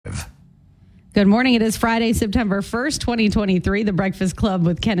Good morning. It is Friday, September 1st, 2023, The Breakfast Club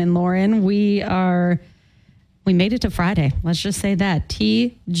with Ken and Lauren. We made it to Friday. Let's just say that.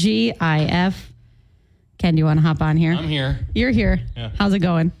 TGIF. Ken, do you want to hop on here? I'm here. You're here. Yeah. How's it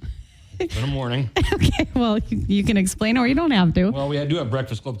going? It's been a morning. Okay, well, you can explain or you don't have to. Well, we do have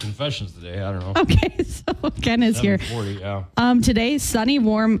Breakfast Club confessions today. I don't know. Okay, so Ken is here. 7:40, yeah. Today, sunny,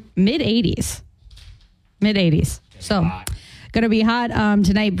 warm, mid-80s. Mid-80s. So, going to be hot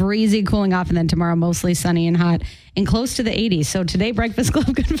tonight, breezy, cooling off, and then tomorrow mostly sunny and hot and close to the 80s. So today, Breakfast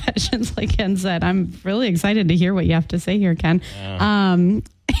Club confessions, like Ken said. I'm really excited to hear what you have to say here, Ken. Yeah.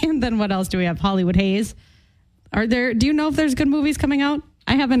 And then what else do we have? Hollywood Haze. Do you know if there's good movies coming out?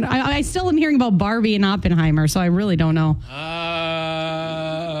 I haven't. I still am hearing about Barbie and Oppenheimer, so I really don't know.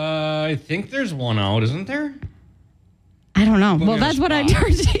 I think there's one out, isn't there? I don't know. Well, that's what I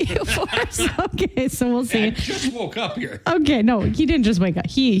turned to you for. Okay, so we'll see. I just woke up here. Okay, no, he didn't just wake up.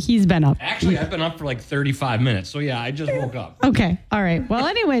 He's been up. Actually, I've been up for like 35 minutes. So, yeah, I just woke up. Okay, all right. Well,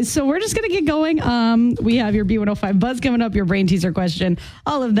 anyways, so we're just going to get going. We have your B105 Buzz coming up, your brain teaser question,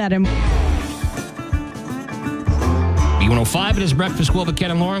 all of that. And B105, it is Breakfast Club with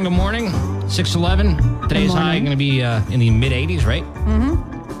Ken and Lauren. Good morning. 6:11. Today's high going to be in the mid-80s, right?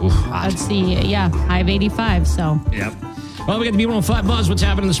 Mm-hmm. Oof, hot. Let's see. Yeah, high of 85, so. Yep. Well, we got the B105 Buzz. What's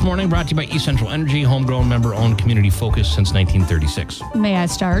happening this morning? Brought to you by East Central Energy, homegrown, member-owned, community-focused since 1936. May I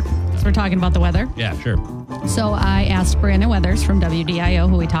start? So we're talking about the weather. Yeah, sure. So I asked Brandon Weathers from WDIO,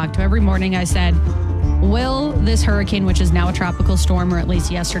 who we talk to every morning. I said, will this hurricane, which is now a tropical storm, or at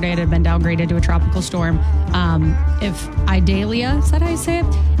least yesterday it had been downgraded to a tropical storm, if Idalia, is that how you say it?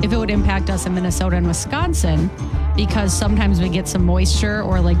 If it would impact us in Minnesota and Wisconsin, because sometimes we get some moisture,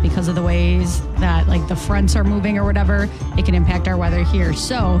 or like because of the ways that like the fronts are moving or whatever, it can impact our weather here.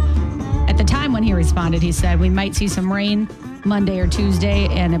 So at the time when he responded, he said we might see some rain Monday or Tuesday,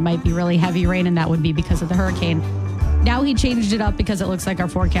 and it might be really heavy rain, and that would be because of the hurricane. Now he changed it up because it looks like our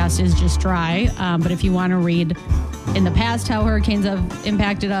forecast is just dry. But if you want to read in the past how hurricanes have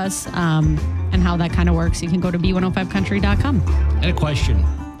impacted us and how that kind of works, you can go to b105country.com. I had a question.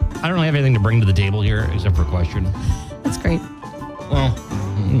 I don't really have anything to bring to the table here except for a question. That's great. Well,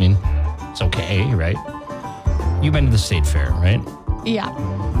 I mean, it's okay, right? You've been to the state fair, right? Yeah.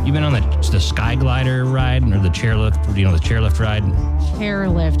 You've been on the sky glider ride or the chairlift, the chairlift ride?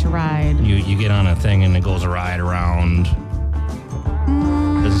 Chairlift ride. You get on a thing and it goes a ride around.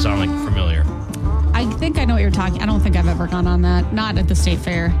 Doesn't sound like familiar. I think I know what you're talking. I don't think I've ever gone on that. Not at the state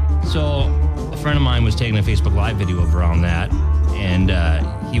fair. So a friend of mine was taking a Facebook Live video of around that, and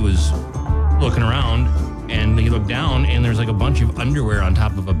he was looking around, and he looked down, and there's like a bunch of underwear on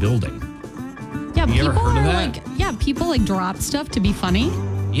top of a building. Yeah, you ever heard of that? People like drop stuff to be funny.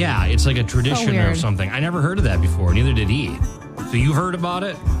 Yeah, it's like a tradition So weird. or something. I never heard of that before, neither did he. So you heard about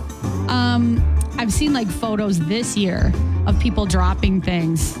it? I've seen like photos this year of people dropping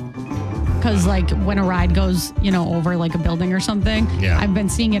things because like when a ride goes, over like a building or something. Yeah. I've been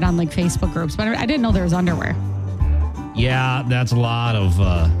seeing it on like Facebook groups, but I didn't know there was underwear. Yeah, that's a lot of...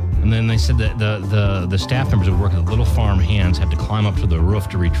 and then they said that the staff members who work at the Little Farm Hands have to climb up to the roof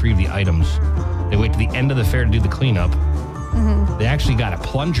to retrieve the items. They wait to the end of the fair to do the cleanup. Mm-hmm. They actually got a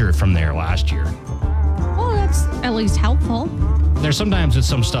plunger from there last year. Well, that's at least helpful. There's sometimes it's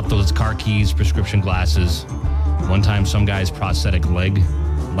some stuff, though. It's car keys, prescription glasses. One time, some guy's prosthetic leg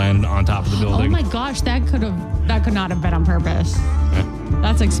landed on top of the building. Oh my gosh, that could not have been on purpose.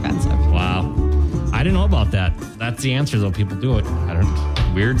 That's expensive. Wow. I didn't know about that. That's the answer, though. People do it.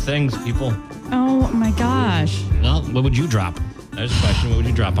 Weird things, people. Oh my gosh. Well, what would you drop? There's a question. What would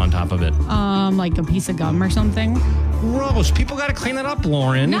you drop on top of it? Like a piece of gum or something. Gross. People got to clean it up,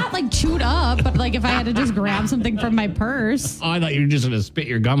 Lauren. Not like chewed up, but like if I had to just grab something from my purse. Oh, I thought you were just going to spit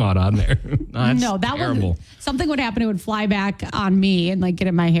your gum out on there. No, that terrible. Something would happen. It would fly back on me and like get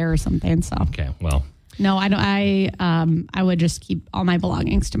in my hair or something. So okay, well. No, I don't. I would just keep all my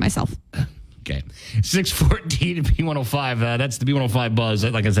belongings to myself. Okay. 6:14 B105. That's the B105 Buzz.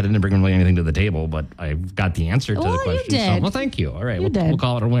 Like I said, I didn't bring really anything to the table, but I got the answer to the question. You did. So, well, thank you. All right. You did. We'll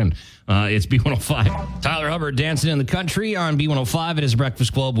call it a win. It's B105. Tyler Hubbard dancing in the country on B105. It is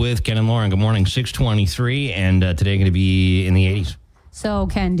Breakfast Club with Ken and Lauren. Good morning. 6:23. And today going to be in the 80s. So,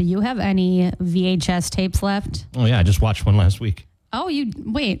 Ken, do you have any VHS tapes left? Oh, yeah. I just watched one last week. Oh, you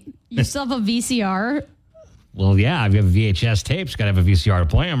still have a VCR? Well, yeah, I've got VHS tapes. Got to have a VCR to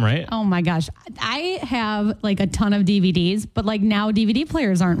play them, right? Oh, my gosh. I have like a ton of DVDs, but like now DVD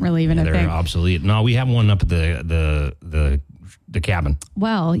players aren't really even a thing. They're obsolete. No, we have one up at the cabin.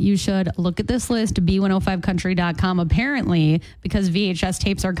 Well, you should look at this list, b105country.com. Apparently, because VHS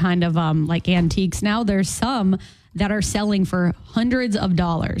tapes are kind of like antiques now, there's some that are selling for hundreds of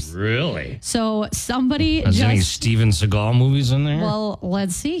dollars. Really? So somebody Is there any Steven Seagal movies in there? Well,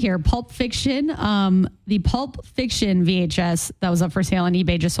 let's see here. Pulp Fiction. The Pulp Fiction VHS that was up for sale on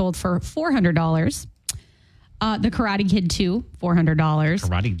eBay just sold for $400. The Karate Kid 2, $400.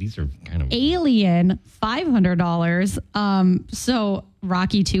 Karate, these are kind of... Alien, $500. So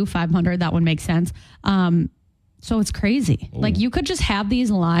Rocky 2, $500. That one makes sense. So it's crazy. Ooh. Like you could just have these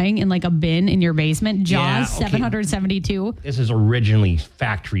lying in like a bin in your basement. Jaws, $772. This is originally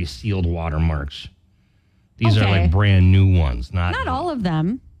factory sealed watermarks. These are like brand new ones. Not all of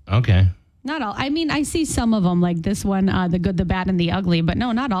them. Okay. Not all. I mean, I see some of them like this one, The Good, the Bad, and the Ugly, but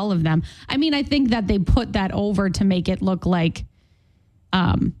no, not all of them. I mean, I think that they put that over to make it look to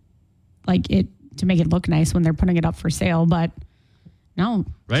make it look nice when they're putting it up for sale, but no.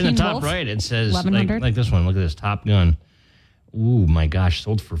 Right in the top right, it says like this one. Look at this, Top Gun. Ooh, my gosh,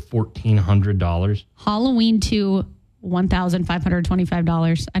 sold for $1,400. Halloween 2,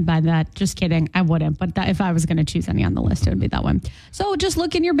 $1,525. I'd buy that. Just kidding. I wouldn't. But if I was going to choose any on the list, it would be that one. So just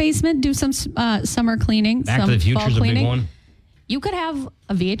look in your basement, do some summer cleaning. Back to the Future's a big one. You could have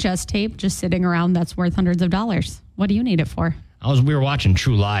a VHS tape just sitting around that's worth hundreds of dollars. What do you need it for? We were watching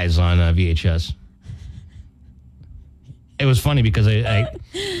True Lies on VHS. It was funny because I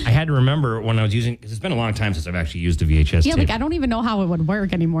had to remember when I was using, because it's been a long time since I've actually used a VHS tape. Like I don't even know how it would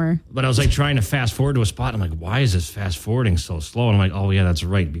work anymore. But I was like trying to fast forward to a spot. I'm like, why is this fast forwarding so slow? And I'm like, oh yeah, that's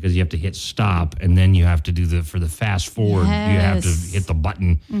right. Because you have to hit stop and then you have to do for the fast forward, you have to hit the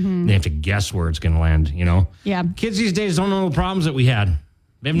button. And they have to guess where it's going to land, you know? Yeah. Kids these days don't know the problems that we had.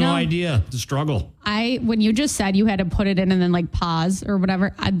 They have no idea the struggle. When you just said you had to put it in and then like pause or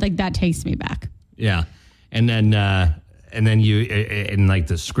whatever, that takes me back. Yeah. And then you, in like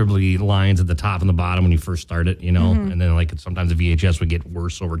the scribbly lines at the top and the bottom when you first start it, you know, and then like sometimes the VHS would get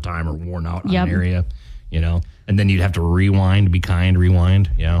worse over time or worn out on an area, you know, and then you'd have to rewind, rewind.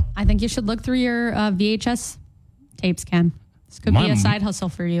 Yeah. I think you should look through your VHS tapes, Ken. This could be a side hustle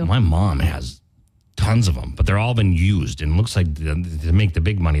for you. My mom has tons of them, but they're all been used and looks like to make the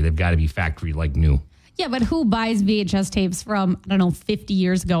big money, they've got to be factory like new. Yeah, but who buys VHS tapes from, 50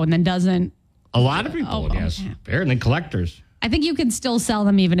 years ago and then doesn't? A lot of people, yes. Apparently collectors. I think you can still sell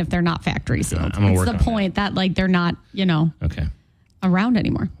them even if they're not factory sealed. It's the point that like they're not, around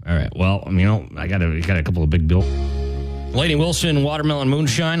anymore. All right. Well, I got a couple of big bills. Lady Wilson, Watermelon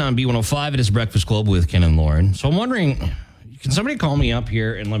Moonshine on B105. It is Breakfast Club with Ken and Lauren. So I'm wondering, can somebody call me up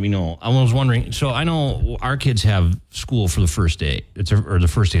here and let me know? I was wondering, so I know our kids have school for the first day. Or the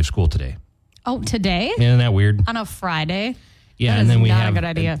first day of school today. Oh, today? Isn't that weird? On a Friday? Yeah, and then we have a good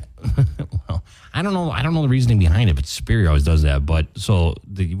idea. Well, I don't know the reasoning behind it, but Superior always does that. But so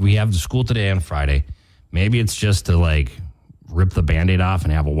we have the school today on Friday. Maybe it's just to like rip the Band-Aid off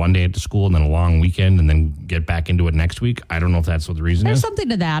and have a one day at the school and then a long weekend and then get back into it next week. I don't know if that's what the reason is. There's something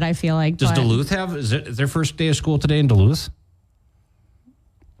to that, I feel like. Does Duluth have, is their first day of school today in Duluth?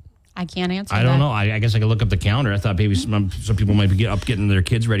 I can't answer that. I don't know. I guess I could look up the calendar. I thought maybe some people might be getting their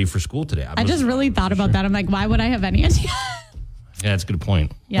kids ready for school today. I just really thought about that. I'm like, why would I have any idea? Yeah, that's a good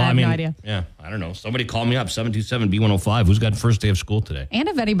point. Yeah, I have no idea. Yeah, I don't know. Somebody call me up, 727-B105. Who's got first day of school today? And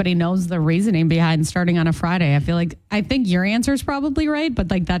if anybody knows the reasoning behind starting on a Friday, I think your answer is probably right,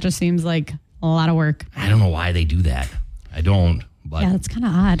 but like that just seems like a lot of work. I don't know why they do that. I don't. But yeah, that's kind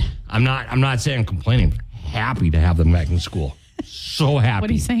of odd. I'm not saying I'm complaining. Happy to have them back in school. So happy.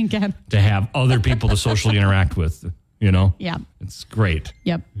 What are you saying, Ken? To have other people to socially interact with, Yeah. It's great.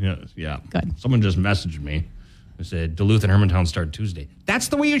 Yep. Yeah. Good. Someone just messaged me. I said, Duluth and Hermantown start Tuesday. That's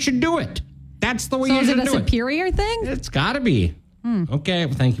the way you should do it. That's the way you should do it. So is it a Superior thing? It's got to be. Okay.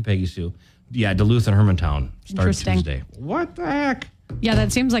 Well, thank you, Peggy Sue. Yeah, Duluth and Hermantown start Tuesday. What the heck? Yeah,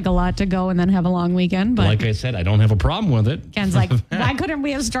 that seems like a lot to go and then have a long weekend. But like I said, I don't have a problem with it. Ken's like, why couldn't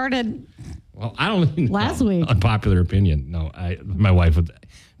we have started I don't know. Last week? Unpopular opinion. No, my wife would.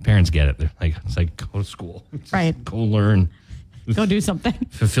 Parents get it. They're like, it's like, go to school. Right. Go learn. Go do something.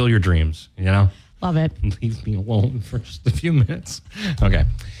 Fulfill your dreams, Love it. Leave me alone for just a few minutes. Okay.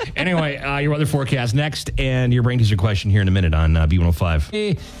 Anyway, your weather forecast next, and your brain teaser question here in a minute on B105.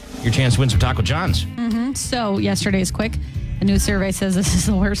 Hey, your chance to win some Taco John's. So yesterday's quick. The new survey says this is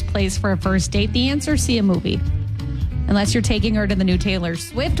the worst place for a first date. The answer, see a movie. Unless you're taking her to the new Taylor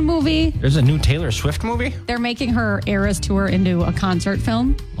Swift movie. There's a new Taylor Swift movie? They're making her Eras tour into a concert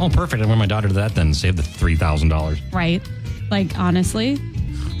film. Oh, perfect. I'll bring my daughter to that then and save the $3,000. Right. Like, honestly.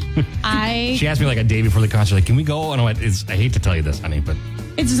 She asked me like a day before the concert, like, can we go? And I hate to tell you this, honey, but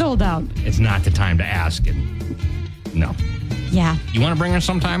it's sold out. It's not the time to ask. And no. Yeah. You want to bring her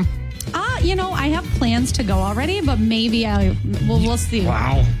sometime? I have plans to go already, but maybe we'll see.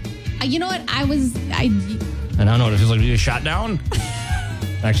 Wow. You know what? And I don't know what it feels like to be shot down.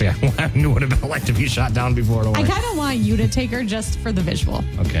 Actually, I knew what it felt like to be shot down before. I kind of want you to take her just for the visual.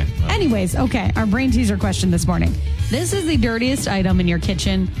 Okay. Well. Anyways, okay, our brain teaser question this morning. This is the dirtiest item in your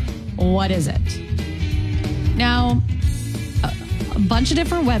kitchen. What is it? Now, a bunch of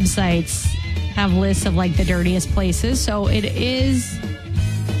different websites have lists of like the dirtiest places. So it is,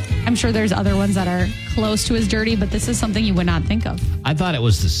 I'm sure there's other ones that are close to as dirty, but this is something you would not think of. I thought it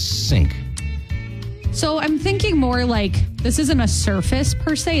was the sink. So I'm thinking more like this isn't a surface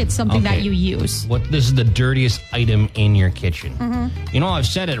per se. It's something that you use. This is the dirtiest item in your kitchen. Mm-hmm. You know, I've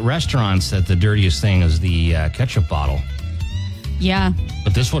said at restaurants that the dirtiest thing is the ketchup bottle. Yeah.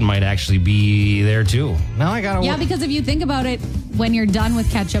 But this one might actually be there too. Now I gotta. Yeah, because if you think about it, when you're done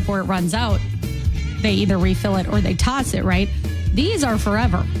with ketchup or it runs out, they either refill it or they toss it, right? These are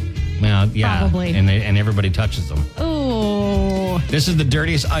forever. Well, yeah. Probably. And everybody touches them. Oh. This is the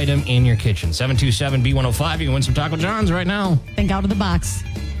dirtiest item in your kitchen. 727-B105. You can win some Taco John's right now. Think out of the box.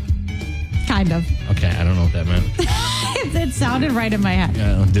 Kind of. Okay, I don't know what that meant. It sounded right in my head.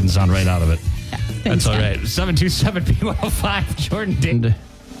 Yeah, it didn't sound right out of it. Yeah, that's all right. 727-B105. Jordan did.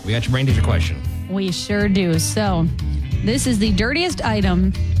 We got your brain teaser question. We sure do. So, this is the dirtiest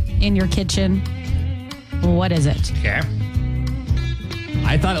item in your kitchen. What is it? Okay.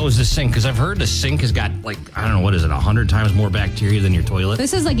 I thought it was the sink because I've heard the sink has got like, I don't know, what is it, 100 times more bacteria than your toilet?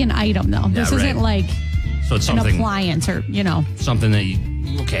 This is like an item, though. This isn't like so it's an something, appliance or, something that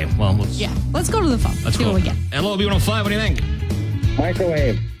you, okay, well, let's go to the phone. Let's see go. what we get. Hello, B105, what do you think?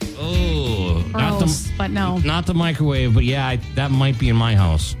 Microwave. Oh. Gross, but no. Not the microwave, but yeah, that might be in my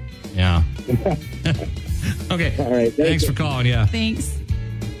house. Yeah. Okay. All right. Thanks for calling, yeah. Thanks.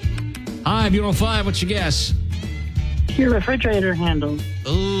 Hi, B105, what's your guess? Your refrigerator handle.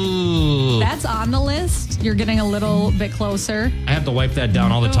 Ooh. That's on the list. You're getting a little bit closer. I have to wipe that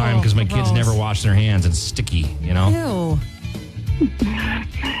down all the time because my kids gross. never wash their hands. It's sticky, you know? Ew.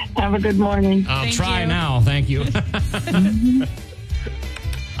 Have a good morning. I'll Thank try you. now. Thank you.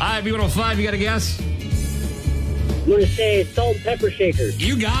 Hi, B105, you got a guess? I'm going to say salt and pepper shakers.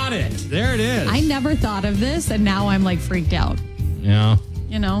 You got it. There it is. I never thought of this, and now I'm like freaked out. Yeah.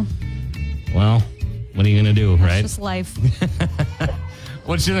 Well, what are you going to do, right? Just life.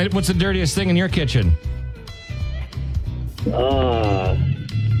 What's the dirtiest thing in your kitchen? Probably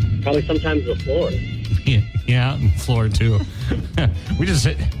sometimes the floor. Yeah, floor too. We just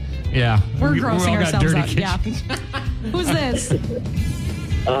yeah. We're we all grossing got ourselves dirty out. kitchens. Yeah. Who's this?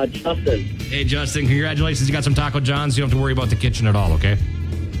 Justin. Hey, Justin, congratulations. You got some Taco John's. You don't have to worry about the kitchen at all, okay?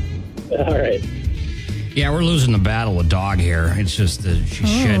 All right. Yeah, we're losing the battle with dog hair. It's just she's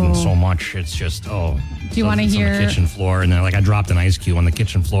shedding so much. It's just, Do you want to hear? On the kitchen floor, and then I dropped an ice cube on the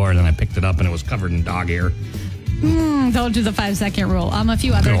kitchen floor, and then I picked it up, and it was covered in dog hair. Don't do the 5-second rule. A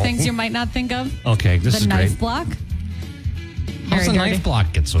few other No. things you might not think of. Okay, this is The knife great. block. How's the Very knife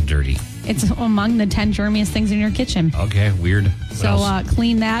block get so dirty? It's among the 10 germiest things in your kitchen. Okay, weird. What So else?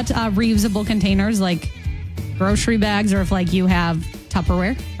 clean that. Reusable containers like grocery bags, or if like you have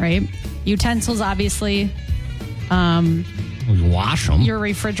Tupperware, right? Utensils, obviously. We wash them. Your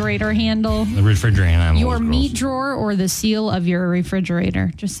refrigerator handle. The refrigerator handle. Your is gross. meat drawer, or the seal of your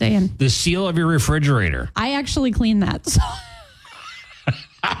refrigerator. Just saying. The seal of your refrigerator. I actually clean that. So.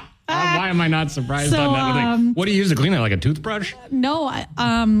 Why am I not surprised So, on that? What do you use to clean it? Like a toothbrush? No,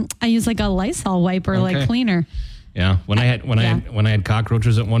 I use like a Lysol wiper, like cleaner. Yeah. When I had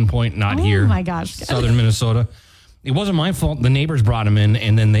cockroaches at one point, not Oh, here. my gosh. Southern Minnesota. It wasn't my fault. The neighbors brought them in,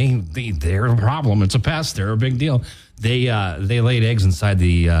 and then they're a problem. It's a pest. They're a big deal. They laid eggs inside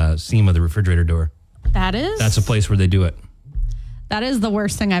the seam of the refrigerator door. That's a place where they do it. That is the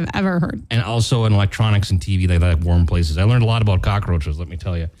worst thing I've ever heard. And also in electronics and TV, they like warm places. I learned a lot about cockroaches, let me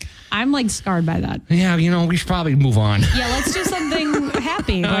tell you. I'm like scarred by that. Yeah, we should probably move on. Yeah, let's do something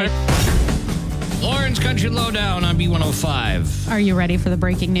happy. Like, Lauren's Country Lowdown on B105. are you ready for the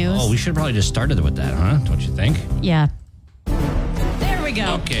breaking news? Oh, we should have probably just started with that, huh? Don't you think? Yeah. There we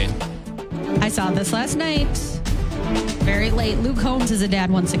go. Okay. I saw this last night. Very late. Luke Combs is a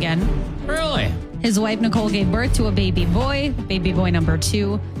dad once again. Really? His wife, Nicole, gave birth to a baby boy number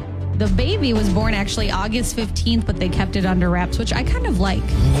 2. The baby was born actually August 15th, but they kept it under wraps, which I kind of like.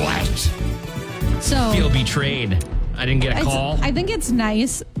 What? So Feel betrayed. I didn't get a call. I think it's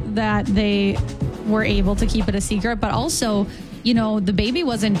nice that they were able to keep it a secret, but also, the baby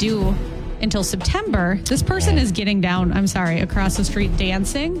wasn't due until September. This person is getting down, across the street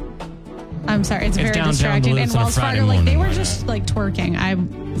dancing. I'm sorry, it's very downtown distracting. Duluth And on a Wells Fargo, Friday they morning, were why just like twerking.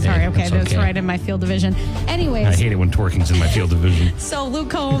 I'm sorry, okay, that's that's okay. right in my field division. Anyways. I hate it when twerking's in my field division. So Luke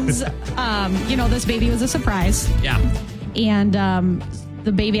Combs, this baby was a surprise. Yeah. And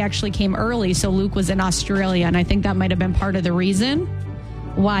the baby actually came early, so Luke was in Australia, and I think that might have been part of the reason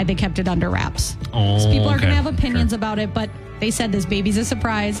why they kept it under wraps. Oh, so people are okay. going to have opinions about it, but they said this baby's a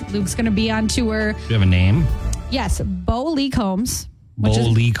surprise. Luke's going to be on tour. Do you have a name? Yes, Bo Lee Combs.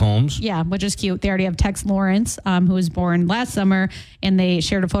 Lee Combs? Yeah, which is cute. They already have Tex Lawrence, who was born last summer, and they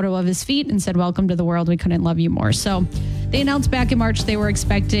shared a photo of his feet and said, "Welcome to the world. We couldn't love you more." So they announced back in March they were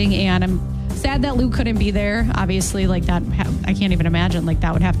expecting, and I'm sad that Luke couldn't be there. Obviously, like that, I can't even imagine. Like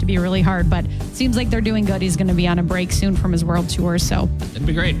that would have to be really hard, but it seems like they're doing good. He's going to be on a break soon from his world tour, so It'd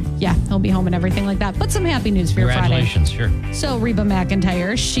be great. yeah, he'll be home and everything like that. But some happy news for your Friday. Congratulations, sure. So Reba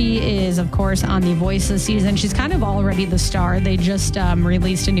McEntire, she is, of course, on The Voice this season. She's kind of already the star. They just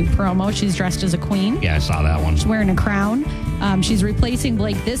released a new promo. She's dressed as a queen. Yeah, I saw that one. She's wearing a crown. She's replacing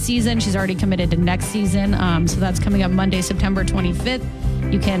Blake this season. She's already committed to next season. So that's coming up Monday, September 25th.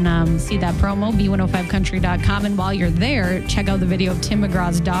 You can see that promo, b105country.com. And while you're there, check out the video of Tim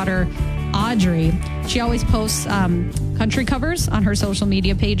McGraw's daughter, Audrey. She always posts country covers on her social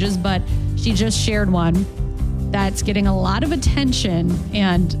media pages, but she just shared one that's getting a lot of attention,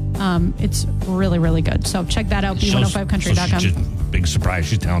 and it's really, really good. So check that out, b105country.com. So big surprise.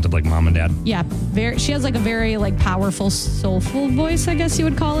 She's talented like mom and dad. Yeah, she has like a very like powerful, soulful voice, I guess you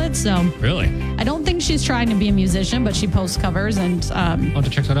would call it. So Really? I don't think she's trying to be a musician, but she posts covers, and I'll have to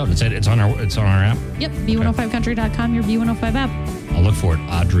check that out. It's on our app. yep, b105country.com, your B105 app. I'll look for it.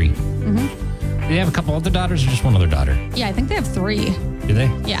 Audrey. Mm-hmm. Do they have a couple other daughters or just one other daughter? Yeah, I think they have 3. Do they?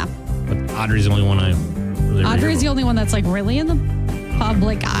 Yeah. But Audrey's the only one I really Audrey's the only one that's like really in the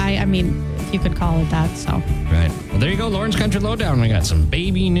public eye. I mean, if you could call it that. So Right. Well, there you go. Lauren's Country Lowdown. We got some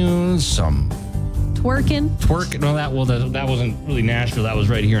baby news, some twerking. No, that wasn't really Nashville. That was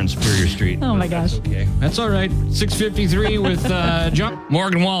right here on Superior Street. Oh, my That's gosh. okay. That's all right. 6:53 with John.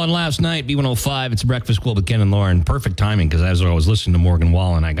 Morgan Wallen last night, B105. It's Breakfast Club with Ken and Lauren. Perfect timing, because as I was listening to Morgan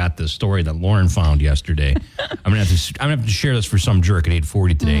Wallen, I got this story that Lauren found yesterday. I'm gonna have to share this for some jerk at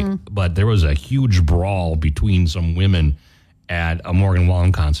 8:40 today. But there was a huge brawl between some women at a Morgan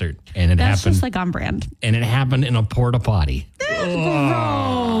Wallen concert, and That's just like on brand. and it happened in a porta potty.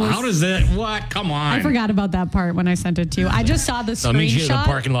 Gross. How does that? What? Come on. I forgot about that part when I sent it to you. I just saw the I'll meet you in the screenshot.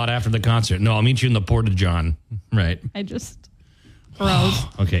 parking lot after the concert. No, I'll meet you in the Porta John. Right. I just gross.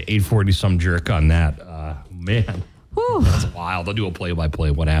 Okay, 8:40 some jerk on that. Man, Whew. that's wild. I'll do a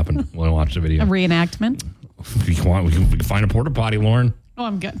play-by-play. What happened? Want to watch the video? A reenactment. If you want, we can find a porta potty, Lauren. Oh,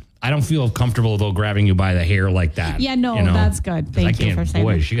 I'm good. I don't feel comfortable, though, grabbing you by the hair like that. Yeah, no, you know? that's good. Thank you for saying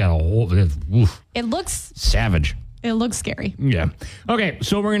Boy, that. she got a whole... Oof, It looks savage. scary. Yeah. Okay,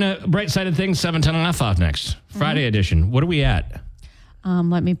 so we're going to bright side of things, 7:10 and a half off next. Friday edition. What are we at?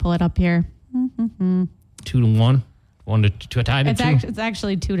 Let me pull it up here. 2-1? 1 to a tie to 2? It's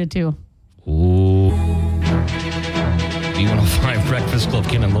actually 2-2. Ooh. B105 Breakfast Club,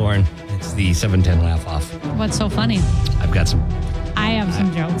 Ken and Lauren. It's the 7:10 laugh off. What's so funny? I've got some... I have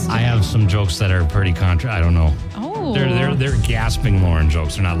some jokes. I have some jokes that are pretty I don't know. Oh. They're gasping Lauren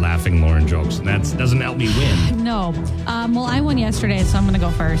jokes. They're not laughing Lauren jokes. And that doesn't help me win. No. Well, I won yesterday, so I'm going to go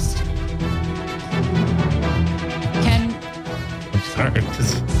first. Ken, I'm sorry.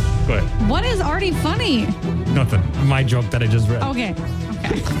 Just go ahead. what is already funny? Nothing. My joke that I just read. Okay.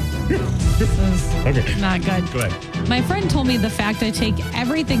 This is not good. Go ahead. My friend told me the fact I take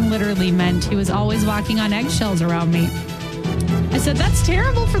everything literally meant he was always walking on eggshells around me. I said, that's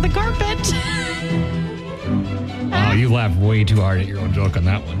terrible for the carpet. Wow, you laughed way too hard at your own joke on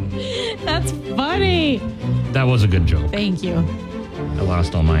that one. That's funny. That was a good joke. Thank you. I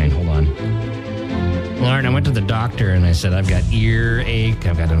lost all mine. Hold on. Lauren, I went to the doctor and I said, I've got earache,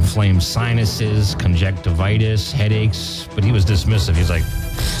 I've got inflamed sinuses, conjunctivitis, headaches. But he was dismissive. He's like,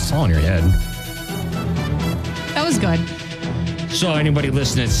 it's all in your head. That was good. So anybody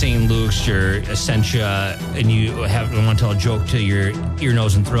listening at St. Luke's or Essentia and you want to tell a joke to your ear,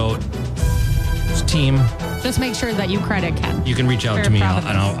 nose, and throat team, Just make sure that you credit Ken. you can reach out Very to me proud of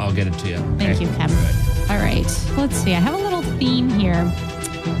and us. I'll get it to you. Thank okay? you, Ken. All right. Let's see. I have a little theme here.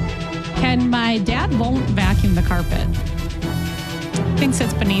 Ken, my dad won't vacuum the carpet. Thinks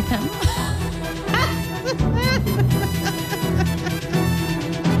it's beneath him.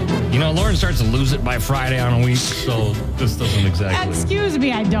 You know, Lauren starts to lose it by Friday on a week, so this doesn't exactly... Excuse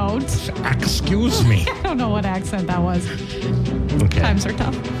me, I don't. Excuse me. I don't know what accent that was. Okay. Times are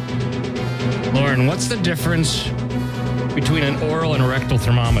tough. Lauren, what's the difference between an oral and a rectal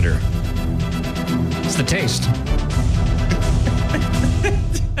thermometer? It's the taste.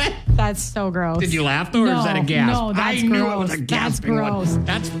 That's so gross. Did you laugh though, or is that a gasp? No, that's I knew gross. it was a That's gasping gross. one.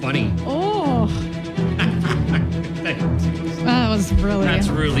 That's funny. Oh. That was really... That's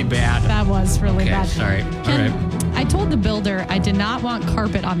really bad. That was really Okay, bad. sorry. All Ken, right. I told the builder I did not want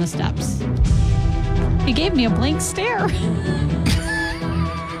carpet on the steps. He gave me a blank stare.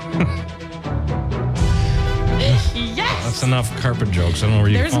 Yes! That's enough carpet jokes. I don't know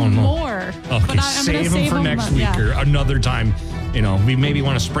where you're There's more. Okay, But I'm save them for next week or another time. You know, we maybe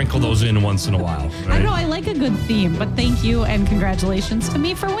want to sprinkle those in once in a while. Right? I know, I like a good theme, but thank you and congratulations to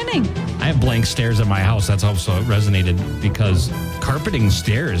me for winning. I have blank stairs at my house. That's also resonated because carpeting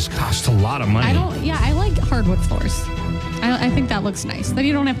stairs cost a lot of money. I like hardwood floors. I think that looks nice. Then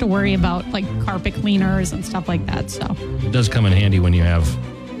you don't have to worry about like carpet cleaners and stuff like that. So it does come in handy when you have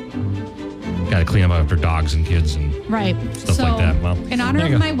got to clean up after dogs and kids and stuff like that. Well, in honor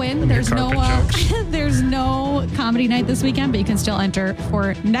of my win, there's no comedy night this weekend, but you can still enter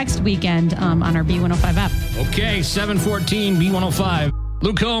for next weekend on our B105 app. Okay, 714 B105.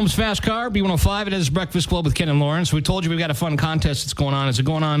 Luke Combs, Fast Car, B105. It is Breakfast Club with Ken and Lauren. So we told you we've got a fun contest that's going on. Is it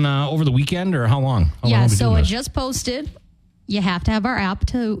going on over the weekend or how long? So it just posted. You have to have our app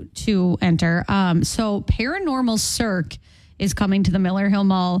to enter. So Paranormal Cirque is coming to the Miller Hill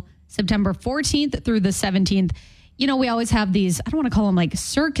Mall September 14th through the 17th. You know, we always have these, I don't want to call them like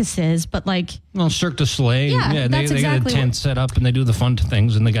circuses, but like... Well, Cirque du Soleil. Yeah, they got a tent set up and they do the fun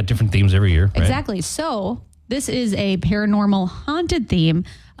things and they got different themes every year. Right? Exactly. So this is a paranormal haunted theme.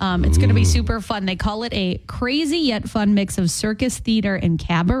 It's going to be super fun. They call it a crazy yet fun mix of circus, theater, and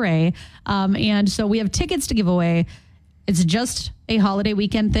cabaret. And so we have tickets to give away. It's just a holiday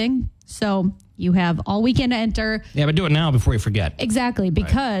weekend thing. So you have all weekend to enter. Yeah, but do it now before you forget. Exactly,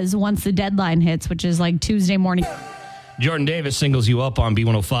 because once the deadline hits, which is like Tuesday morning. Jordan Davis singles you up on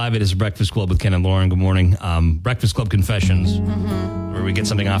B105. It is Breakfast Club with Ken and Lauren. Good morning. Breakfast Club Confessions, where we get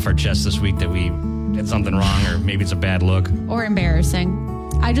something off our chest this week that we did something wrong or maybe it's a bad look. Or embarrassing.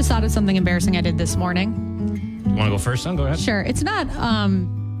 I just thought of something embarrassing I did this morning. You want to go first, son? Go ahead. Sure. It's not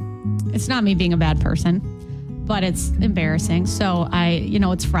me being a bad person, but it's embarrassing. So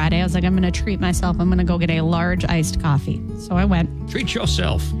it's Friday. I was like, I'm going to treat myself. I'm going to go get a large iced coffee. So I went. Treat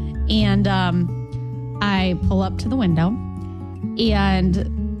yourself. And I pull up to the window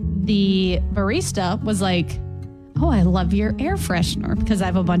and the barista was like, oh, I love your air freshener because I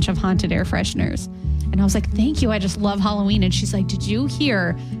have a bunch of haunted air fresheners. And I was like, thank you. I just love Halloween. And she's like, did you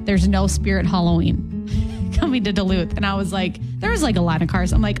hear there's no Spirit Halloween coming to Duluth? And I was like, there was like a line of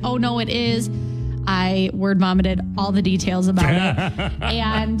cars. I'm like, oh, no, it is. I word vomited all the details about it.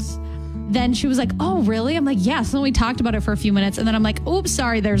 And then she was like, oh, really? I'm like, yeah. So then we talked about it for a few minutes. And then I'm like, oops,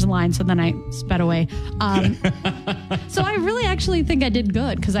 sorry, there's a line. So then I sped away. So I really actually think I did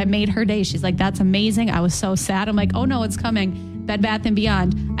good because I made her day. She's like, that's amazing. I was so sad. I'm like, oh, no, it's coming. Bed Bath &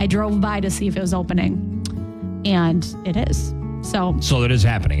 Beyond. I drove by to see if it was opening. And it is. So it is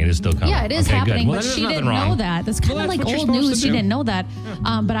happening. It is still coming. Yeah, it is happening, well, but she didn't know that. That's kind of like old news. She didn't know that.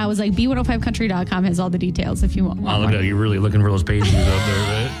 Yeah. But I was like, B105country.com has all the details if you want. Oh, look at that. You're really looking for those pages out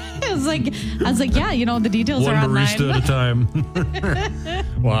there, right? I was like, yeah, the details are online. One barista at a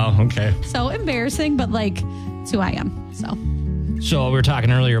time. Wow, okay. So embarrassing, but like, it's who I am. So we were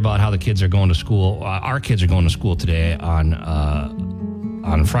talking earlier about how the kids are going to school. Our kids are going to school today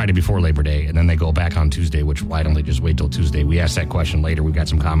on Friday before Labor Day, and then they go back on Tuesday, which why don't they just wait till Tuesday? We asked that question later. We've got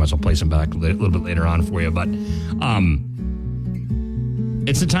some comments. I'll play some back a little bit later on for you. But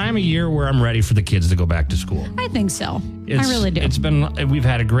it's the time of year where I'm ready for the kids to go back to school. I think so. I really do. We've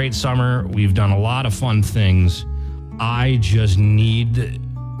had a great summer. We've done a lot of fun things. I just need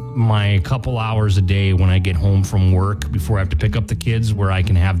my couple hours a day when I get home from work before I have to pick up the kids where I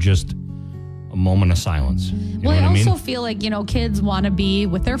can have just a moment of silence. I also feel like, kids want to be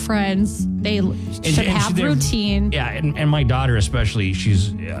with their friends. They should have routine. Yeah, and my daughter especially,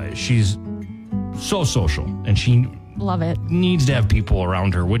 she's so social, and she love it. Needs to have people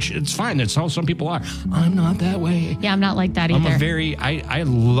around her, which it's fine. That's how some people are. I'm not that way. Yeah, I'm not like that either. I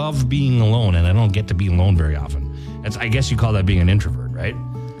love being alone, and I don't get to be alone very often. I guess you call that being an introvert, right?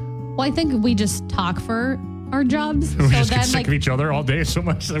 Well, I think we just talk for our jobs. We just get sick of each other all day so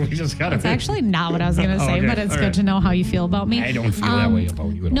much that we just got to... It's actually not what I was going to say, okay. But it's good to know how you feel about me. I don't feel that way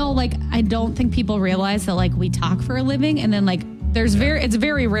about you at all. No, I don't think people realize that, we talk for a living, and then, it's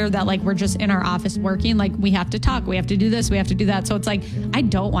very rare that, we're just in our office working. We have to talk. We have to do this. We have to do that. So it's I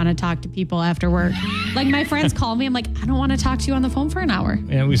don't want to talk to people after work. My friends call me. I'm like, I don't want to talk to you on the phone for an hour.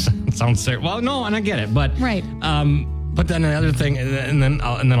 Yeah, we sound serious. Well, no, and I get it. But right. But then another thing, and then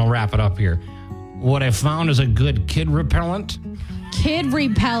I'll wrap it up here. What I found is a good kid repellent Kid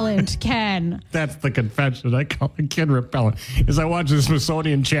repellent, Ken. That's the confession. I call it kid repellent. Is I watch the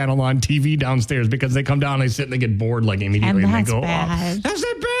Smithsonian Channel on TV downstairs because they come down and they sit and they get bored like immediately. And they that's go, bad. Oh, that's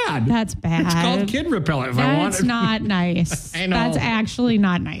not bad. That's bad. It's called kid repellent. If I want That's it. not nice. I know. That's actually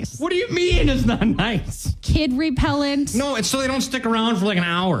not nice. What do you mean it's not nice? Kid repellent. No, it's so they don't stick around for like an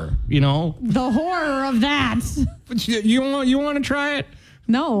hour, you know? The horror of that. But you want to try it?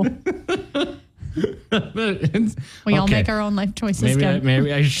 No. We all Okay. make our own life choices.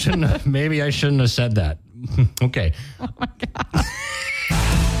 Maybe I shouldn't have said that. Okay. Oh my God.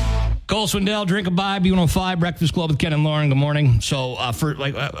 Cole Swindell, Drink a Bye, B105, Breakfast Club with Ken and Lauren. Good morning. So,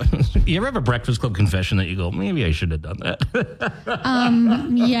 you ever have a Breakfast Club confession that you go, maybe I should have done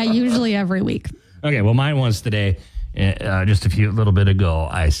that? Yeah, usually every week. Okay, well, mine was today. Just a little bit ago,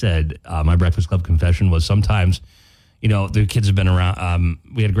 I said my Breakfast Club confession was sometimes, the kids have been around.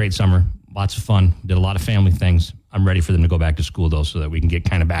 We had a great summer, lots of fun, did a lot of family things. I'm ready for them to go back to school, though, so that we can get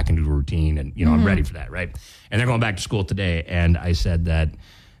kind of back into a routine. And, I'm ready for that, right? And they're going back to school today. And I said that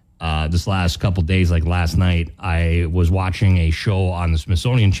this last couple days, like last night, I was watching a show on the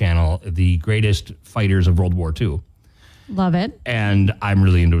Smithsonian Channel, The Greatest Fighters of World War II. Love it. And I'm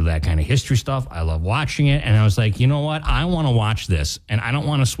really into that kind of history stuff. I love watching it. And I was like, you know what? I want to watch this. And I don't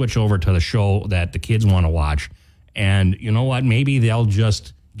want to switch over to the show that the kids want to watch. And you know what? Maybe they'll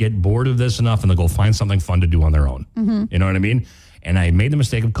just get bored of this enough and they'll go find something fun to do on their own. Mm-hmm. You know what I mean? And I made the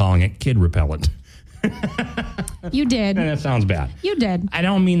mistake of calling it kid repellent. You did. And that sounds bad. You did. I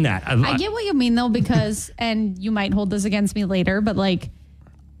don't mean that. I get what you mean, though, because, and you might hold this against me later, but like,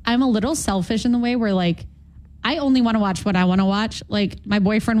 I'm a little selfish in the way where like, I only want to watch what I want to watch. Like, my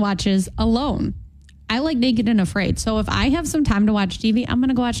boyfriend watches Alone. I like Naked and Afraid. So if I have some time to watch TV, I'm going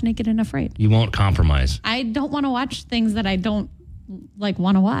to go watch Naked and Afraid. You won't compromise. I don't want to watch things that I don't like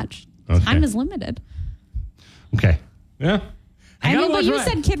want to watch. Okay. Time is limited. Okay. Yeah. I mean, but you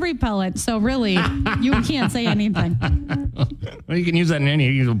said kid repellent, so really, you can't say anything. Well, you can use that in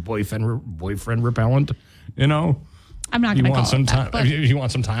any boyfriend repellent, I'm not going to call it that. But you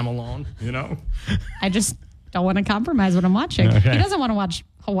want some time alone, I just don't want to compromise what I'm watching. Okay. He doesn't want to watch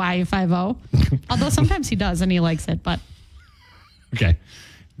Hawaii 5-0, although sometimes he does and he likes it. But okay,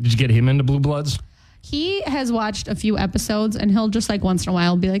 did you get him into Blue Bloods? he has watched a few episodes and he'll just like once in a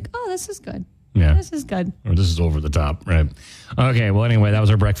while be like, "Oh, this is good. Yeah, this is good." Or this is over the top, right? Okay. Well, anyway, that was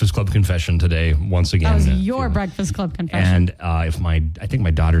our Breakfast Club confession today. Once again, That was your Breakfast Club confession. And I think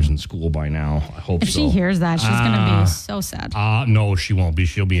my daughter's in school by now. I hope If so. she hears that, she's going to be so sad. No, she won't be.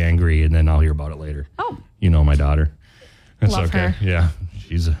 She'll be angry, and then I'll hear about it later. Oh. You know my daughter. That's Love okay. her. Yeah,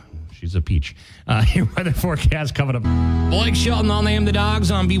 she's a peach. Your weather forecast coming up. Blake Shelton, I'll name the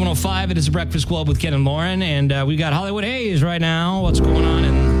dogs on B105. It is the Breakfast Club with Ken and Lauren, and we got Hollywood Haze right now. What's going on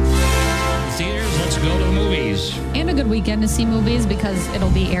in the theaters? Let's go to the movies. And a good weekend to see movies because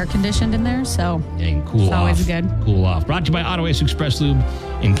it'll be air conditioned in there. So Yeah, you can cool It's off. always good. Cool off. Brought to you by Auto Ace Express Lube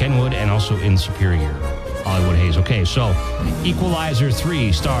in Kenwood and also in Superior. Hollywood Haze. Okay, so Equalizer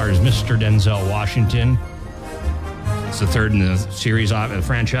 3 stars Mr. Denzel Washington. It's the third in the series of the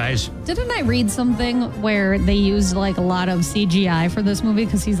franchise. didn't I read something where they used like a lot of CGI for this movie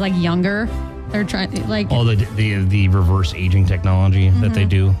because he's like younger? They're trying like Oh, the reverse aging technology that they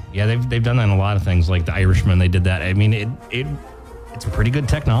do. Yeah, they've done that in a lot of things. Like The Irishman, they did that. I mean, it's a pretty good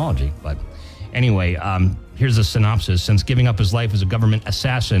technology. But anyway, here's the synopsis. Since giving up his life as a government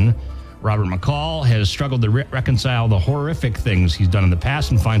assassin, Robert McCall has struggled to reconcile the horrific things he's done in the past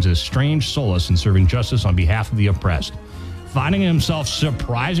and finds a strange solace in serving justice on behalf of the oppressed. Finding himself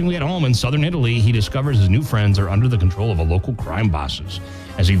surprisingly at home in southern Italy, he discovers his new friends are under the control of a local crime bosses.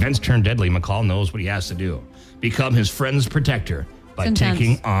 As events turn deadly, McCall knows what he has to do. Become his friend's protector by Intense.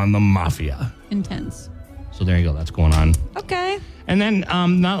 taking on the mafia. intense. So there you go. That's going on. Okay. And then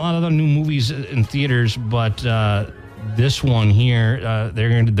not a lot of the new movies in theaters, but this one here, they're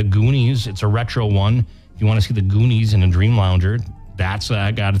going to The Goonies. It's a retro one. If you want to see The Goonies in a Dream Lounger, that's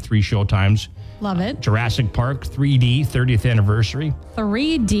got 3 showtimes. Love it. Jurassic Park 3D 30th anniversary.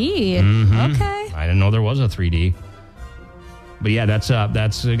 3D. Okay. I didn't know there was a 3D. But yeah, that's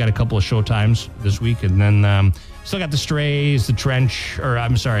got a couple of showtimes this week, and then still got The Strays, The Trench,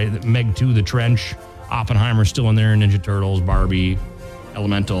 Meg 2, The Trench, Oppenheimer still in there, Ninja Turtles, Barbie,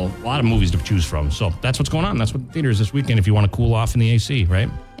 Elemental, a lot of movies to choose from. So that's what's going on. That's what the theater is this weekend if you want to cool off in the AC, right?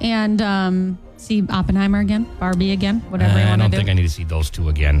 And see Oppenheimer again, Barbie again, whatever you I want to don't do. think I need to see those two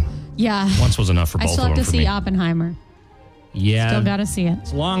again. Yeah. Once was enough for I both still of have them to for see me. Oppenheimer. Yeah. Still got to see it.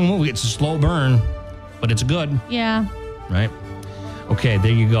 It's a long movie. It's a slow burn, but it's good, Yeah. right? Okay,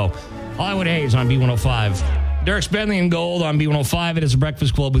 there you go. Hollywood Haze on B105. Derek Spenley in gold on B105. It is a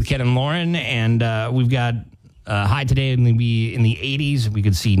Breakfast Club with Ken and Lauren, and we've got High today will be in the 80s. We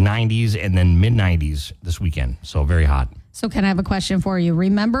could see 90s and then mid-90s this weekend. So very hot. So can I have a question for you?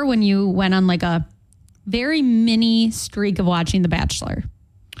 Remember when you went on like a very mini streak of watching The Bachelor?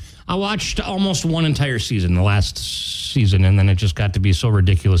 I watched almost one entire season, the last season, and then it just got to be so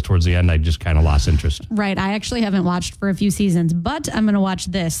ridiculous towards the end, I just kind of lost interest. Right. I actually haven't watched for a few seasons, but I'm going to watch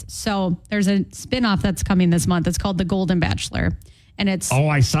this. So there's a spinoff that's coming this month. It's called The Golden Bachelor. And it's... Oh,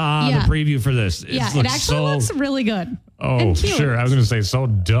 I saw the preview for this. It actually looks really good. Oh, sure. I was going to say so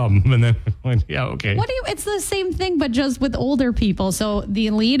dumb. And then, yeah, okay. It's the same thing, but just with older people. So the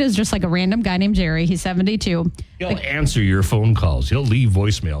lead is just like a random guy named Jerry. He's 72. He'll answer your phone calls. He'll leave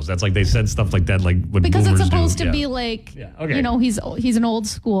voicemails. That's like they said stuff like that, like what because boomers it's supposed do. to be like, okay. You know, he's an old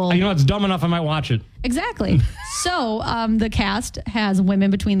school. You know, it's dumb enough I might watch it. Exactly. So the cast has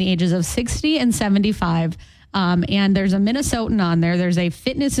women between the ages of 60 and 75. And there's a Minnesotan on there. There's a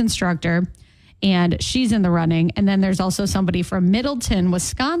fitness instructor, and she's in the running. And then there's also somebody from Middleton,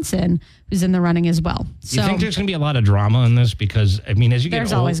 Wisconsin, who's in the running as well. So you think there's going to be a lot of drama in this? Because, I mean, as you get older...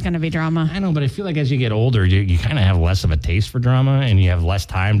 There's always going to be drama. I know, but I feel like as you get older, you kind of have less of a taste for drama, and you have less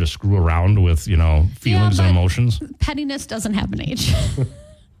time to screw around with, you know, feelings and emotions. Pettiness doesn't have an age.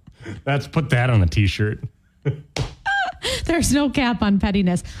 Put that on a T-shirt. There's no cap on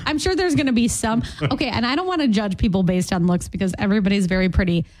pettiness. I'm sure there's going to be some. Okay, and I don't want to judge people based on looks because everybody's very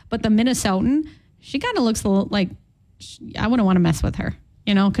pretty. But the Minnesotan, she kind of looks a little like, I wouldn't want to mess with her,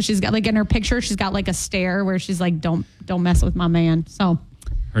 you know, because she's got like in her picture, she's got like a stare where she's like, don't mess with my man. So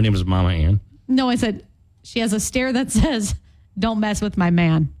her name is Mama Ann. No, I said she has a stare that says, don't mess with my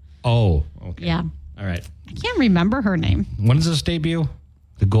man. Oh, okay. Yeah. All right. I can't remember her name. When does this debut?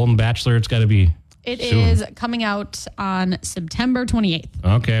 The Golden Bachelor, it's got to be... It soon. is coming out on September 28th.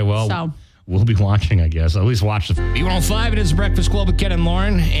 Okay, well, we'll be watching, I guess. At least watch the B105. It is Breakfast Club with Ken and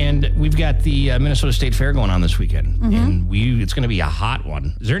Lauren, and we've got the Minnesota State Fair going on this weekend, and it's going to be a hot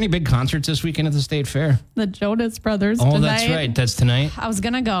one. Is there any big concerts this weekend at the State Fair? The Jonas Brothers. Oh, tonight. That's right. That's tonight. I was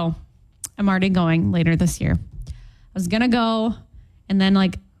going to go. I'm already going later this year. I was going to go, and then,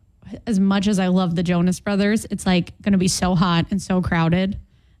 like, as much as I love the Jonas Brothers, it's, like, going to be so hot and so crowded.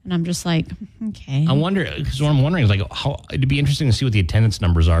 And I'm just like, okay. I wonder, because what I'm wondering is like, it'd be interesting to see what the attendance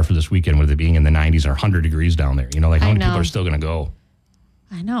numbers are for this weekend, with it being in the 90s or 100 degrees down there. You know, like how many people are still going to go?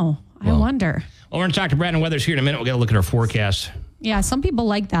 I know. I wonder. Well, we're going to talk to Brandon Weathers here in a minute. We'll get a look at our forecast. Yeah, some people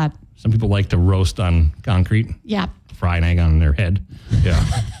like that. Some people like to roast on concrete. Yeah. Fry an egg on their head. Yeah.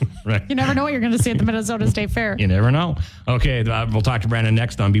 Right. You never know what you're going to see at the Minnesota State Fair. You never know. Okay, we'll talk to Brandon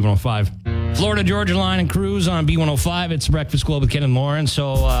next on B105. Florida Georgia Line and Cruise on B105. It's Breakfast Club with Ken and Lauren.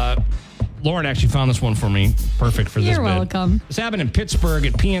 So, Lauren actually found this one for me. Perfect for this You're welcome. This happened in Pittsburgh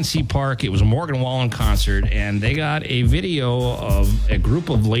at PNC Park. It was a Morgan Wallen concert, and they got a video of a group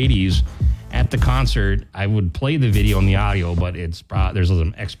of ladies at the concert. I would play the video and the audio, but there's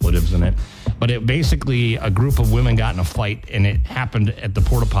some expletives in it. But it basically, a group of women got in a fight, and it happened at the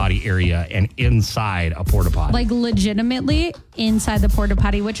porta potty area and inside a porta potty. Like legitimately inside the porta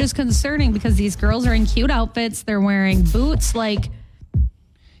potty, which is concerning because these girls are in cute outfits. They're wearing boots, like.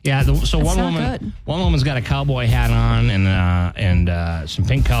 Yeah, so one woman's got a cowboy hat on and some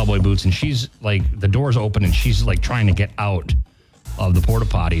pink cowboy boots, and she's like, the door's open, and she's like trying to get out of the porta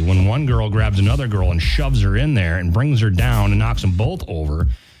potty when one girl grabs another girl and shoves her in there and brings her down and knocks them both over.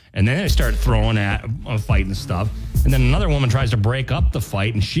 And then they start throwing at a fight and stuff. And then another woman tries to break up the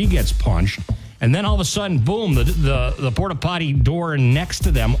fight, and she gets punched. And then all of a sudden, boom, the porta potty door next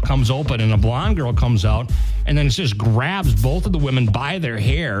to them comes open, and a blonde girl comes out, and then it just grabs both of the women by their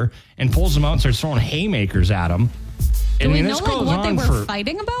hair and pulls them out and starts throwing haymakers at them. Do we know like what they were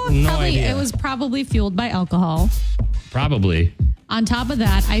fighting about? No idea. It was probably fueled by alcohol. Probably. On top of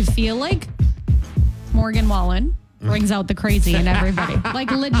that, I feel like Morgan Wallen brings out the crazy in everybody.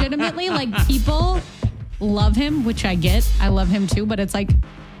 Like legitimately, like people love him, which I get. I love him too, but it's like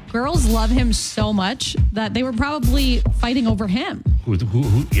girls love him so much that they were probably fighting over him.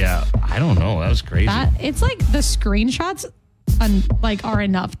 Who yeah, I don't know. That was crazy. It's like the screenshots are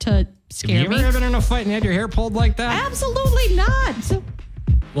enough to scare me. Have you ever been in a fight and had your hair pulled like that? Absolutely not.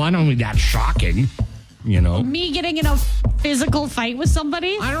 Well, I don't mean that's shocking, you know. Me getting in a physical fight with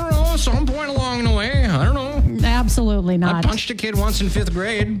somebody? I don't know. Some point along the way. I don't know. Absolutely not. I punched a kid once in 5th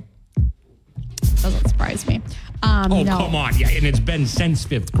grade. Doesn't surprise me. No. Come on. Yeah, and it's been since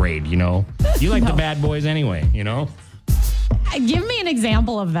 5th grade, you know. You like the bad boys anyway, you know. Give me an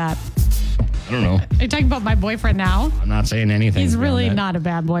example of that. I don't know. Are you talking about my boyfriend now? I'm not saying anything. He's really not a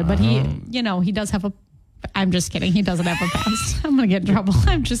bad boy, but he does have a... I'm just kidding. He doesn't have a past. I'm going to get in trouble.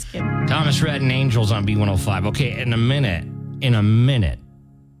 I'm just kidding. Thomas Rhett and Angels on B105. Okay, in a minute,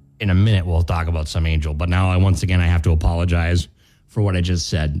 in a minute we'll talk about some Angel. But now I have to apologize for what I just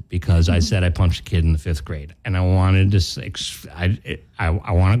said, because I said I punched a kid in the 5th grade, and I wanted to say, I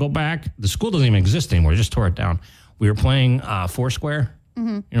want to go back. The school doesn't even exist anymore. I just tore it down. We were playing Foursquare,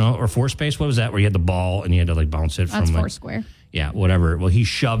 or Four Space. What was that? Where you had the ball and you had to like bounce it That's from Foursquare. Yeah, whatever. Well, he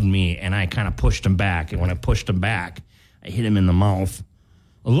shoved me, and I kind of pushed him back. And when I pushed him back, I hit him in the mouth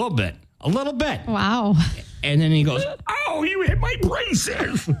a little bit. Wow. And then he goes, "Oh, you hit my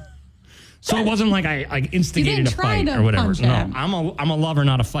braces." So it wasn't like I instigated a fight or whatever. No, I'm a lover,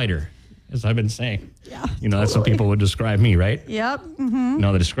 not a fighter, as I've been saying. Yeah, that's how people would describe me, right? Yep. Mm-hmm.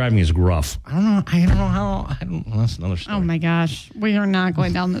 No, they describe me as gruff. I don't know how. Well, that's another story. Oh my gosh, we are not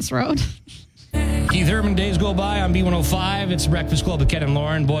going down this road. Keith Urban, days go by on B105. It's the Breakfast Club with Ken and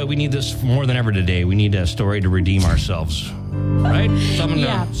Lauren. Boy, we need this more than ever today. We need a story to redeem ourselves, right? Someone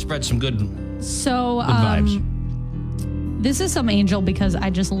to spread some good vibes. This is some Angel because I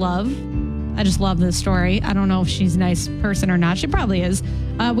just love this story. I don't know if she's a nice person or not. She probably is.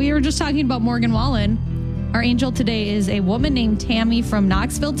 We were just talking about Morgan Wallen. Our Angel today is a woman named Tammy from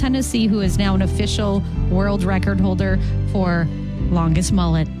Knoxville, Tennessee, who is now an official world record holder for longest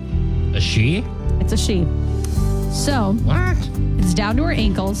mullet. A she? It's a she. So, what? It's down to her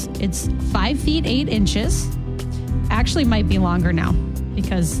ankles. It's 5 feet 8 inches. Actually, might be longer now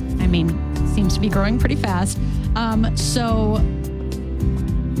because, seems to be growing pretty fast. So,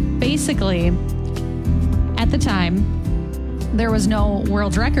 basically, at the time, there was no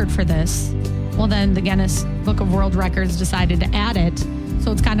world record for this. Well, then the Guinness Book of World Records decided to add it.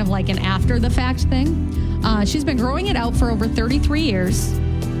 So it's kind of like an after-the-fact thing. She's been growing it out for over 33 years.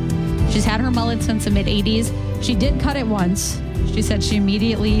 She's had her mullet since the mid-'80s. She did cut it once. She said she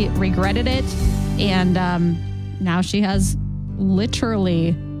immediately regretted it. And now she has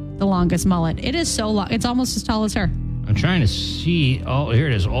literally the longest mullet. It is so long. It's almost as tall as her. I'm trying to see. Oh, here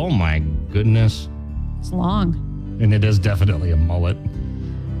it is. Oh, my goodness. It's long. And it is definitely a mullet.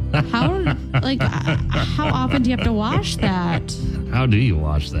 How often do you have to wash that? How do you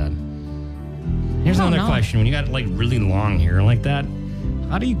wash that? Here's another question. When you got really long hair like that,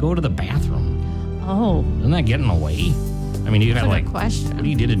 how do you go to the bathroom? Oh. Isn't that getting away? You got That's a good question. What do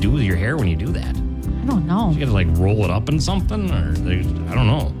you do to do with your hair when you do that? I don't know. You got to roll it up in something, or I don't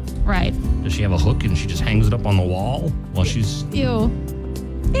know. Right. Does she have a hook and she just hangs it up on the wall while she's... Ew.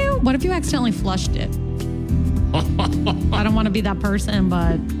 What if you accidentally flushed it? I don't want to be that person,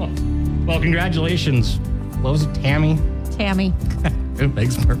 but... Well, congratulations. What was it, Tammy? Tammy. It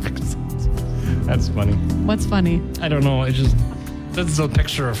makes perfect sense. That's funny. What's funny? I don't know. This is a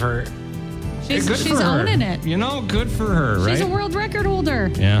picture of her. She's owning it. Good for her, right? She's a world record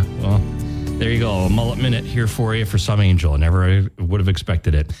holder. Yeah, well, there you go. A mullet minute here for you for some Angel. I never would have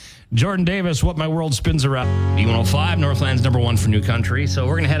expected it. Jordan Davis, What My World Spins Around. B105, Northland's #1 for New Country. So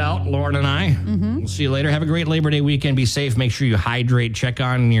we're going to head out, Lauren and I. Mm-hmm. We'll see you later. Have a great Labor Day weekend. Be safe. Make sure you hydrate. Check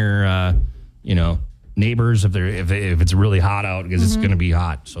on your, neighbors if it's really hot out, because it's going to be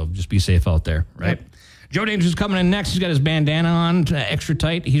hot. So just be safe out there, right? Yep. Joe Danger's coming in next. He's got his bandana on, extra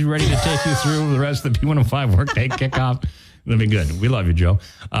tight. He's ready to take you through the rest of the B105 workday kickoff. That'll be good. We love you, Joe.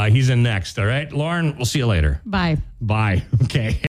 He's in next, all right? Lauren, we'll see you later. Bye. Bye. Okay.